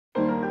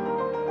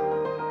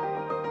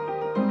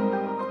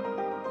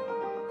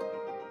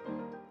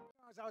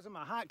On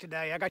my hike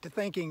today, I got to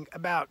thinking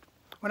about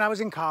when I was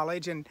in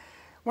college, and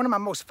one of my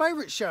most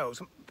favorite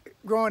shows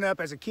growing up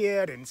as a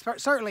kid and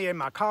certainly in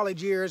my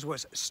college years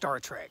was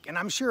Star Trek. And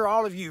I'm sure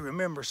all of you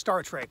remember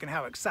Star Trek and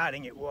how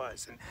exciting it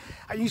was. And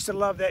I used to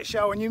love that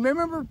show. And you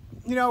remember,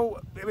 you know,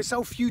 it was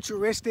so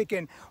futuristic.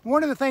 And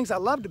one of the things I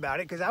loved about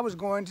it, because I was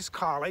going to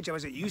college, I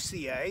was at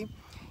UCA,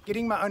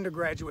 getting my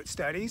undergraduate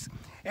studies,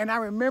 and I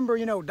remember,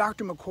 you know,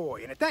 Dr.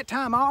 McCoy, and at that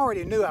time I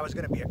already knew I was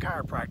going to be a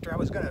chiropractor. I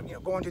was going to, you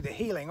know, go into the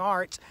healing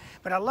arts,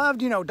 but I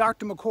loved, you know,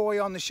 Dr.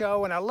 McCoy on the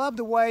show, and I loved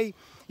the way,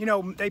 you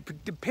know, they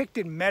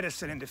depicted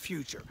medicine in the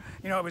future.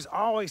 You know, it was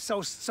always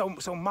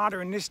so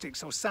modernistic,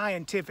 so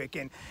scientific,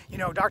 and, you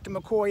know, Dr.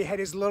 McCoy had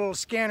his little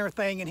scanner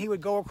thing, and he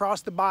would go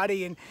across the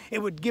body, and it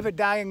would give a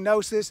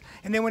diagnosis,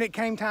 and then when it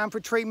came time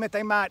for treatment,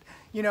 they might,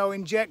 you know,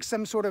 inject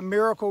some sort of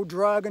miracle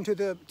drug into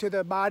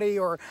the body,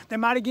 or they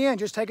might again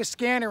just take a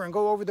scanner and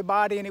go over the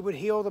body and it would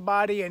heal the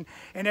body and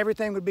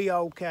everything would be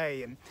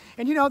okay.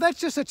 And you know, that's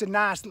just such a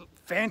nice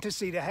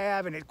fantasy to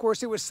have, and of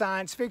course it was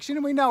science fiction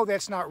and we know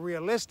that's not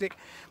realistic,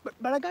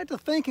 but I got to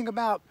thinking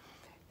about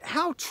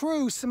how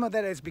true some of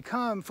that has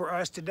become for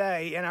us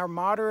today in our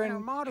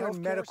modern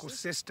medical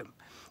system.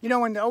 You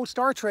know, in the old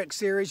Star Trek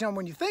series, you know,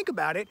 when you think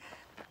about it,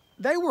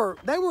 they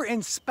were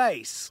in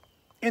space,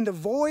 in the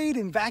void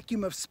and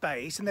vacuum of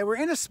space, and they were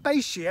in a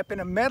spaceship, in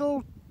a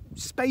metal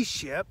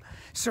spaceship,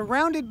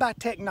 surrounded by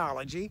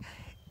technology.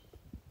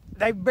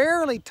 They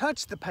barely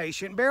touched the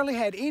patient, barely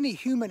had any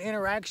human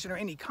interaction or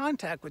any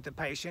contact with the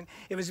patient.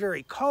 It was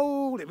very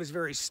cold, it was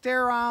very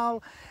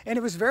sterile, and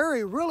it was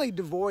really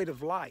devoid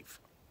of life.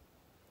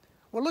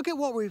 Well, look at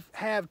what we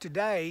have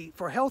today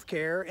for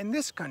healthcare in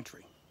this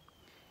country.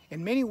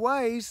 In many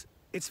ways,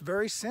 it's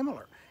very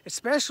similar,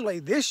 especially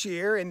this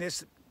year, in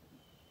this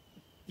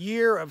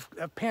year of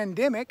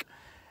pandemic.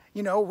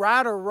 You know,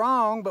 right or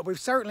wrong, but we've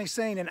certainly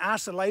seen an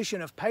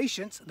isolation of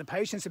patients. The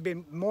patients have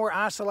been more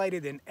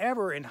isolated than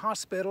ever in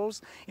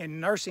hospitals, in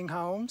nursing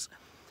homes.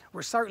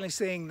 We're certainly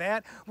seeing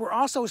that. We're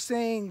also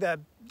seeing the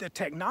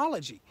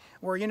technology,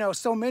 where, you know,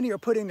 so many are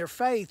putting their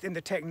faith in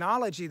the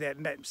technology that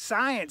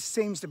science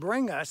seems to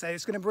bring us, that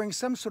it's going to bring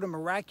some sort of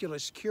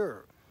miraculous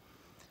cure.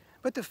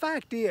 But the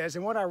fact is,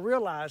 and what I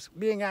realize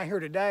being out here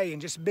today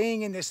and just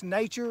being in this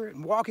nature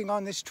and walking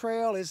on this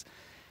trail is,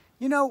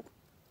 you know,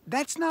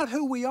 that's not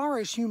who we are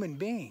as human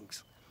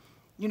beings.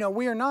 You know,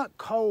 we are not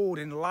cold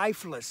and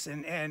lifeless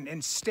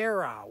and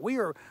sterile. We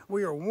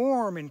are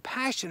warm and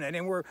passionate,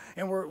 and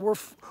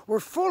we're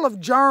full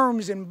of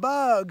germs and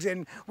bugs,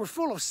 and we're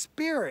full of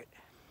spirit.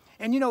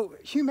 And you know,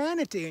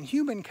 humanity and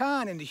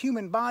humankind and the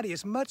human body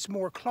is much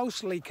more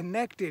closely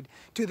connected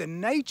to the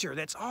nature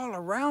that's all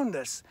around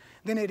us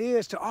than it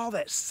is to all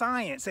that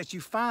science that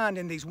you find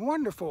in these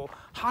wonderful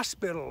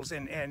hospitals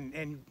and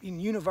in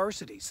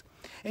universities.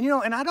 And you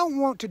know, and I don't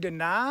want to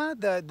deny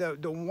the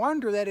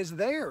wonder that is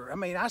there. I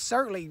mean, I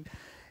certainly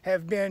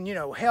have been, you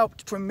know,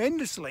 helped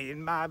tremendously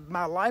in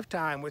my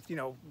lifetime with, you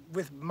know,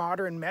 with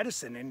modern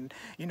medicine, and,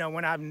 you know,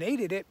 when I've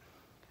needed it.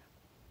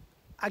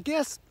 I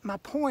guess my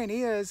point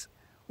is,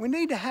 we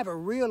need to have a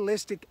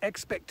realistic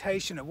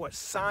expectation of what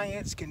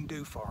science can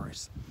do for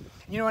us.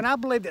 You know, and I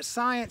believe that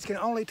science can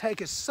only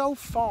take us so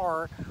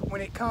far when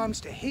it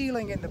comes to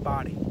healing in the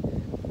body.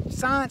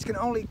 Science can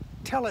only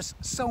tell us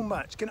so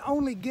much, can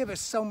only give us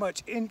so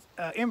much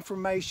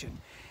information.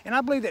 And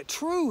I believe that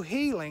true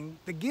healing,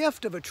 the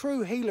gift of a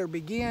true healer,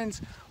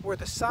 begins where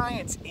the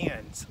science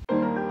ends.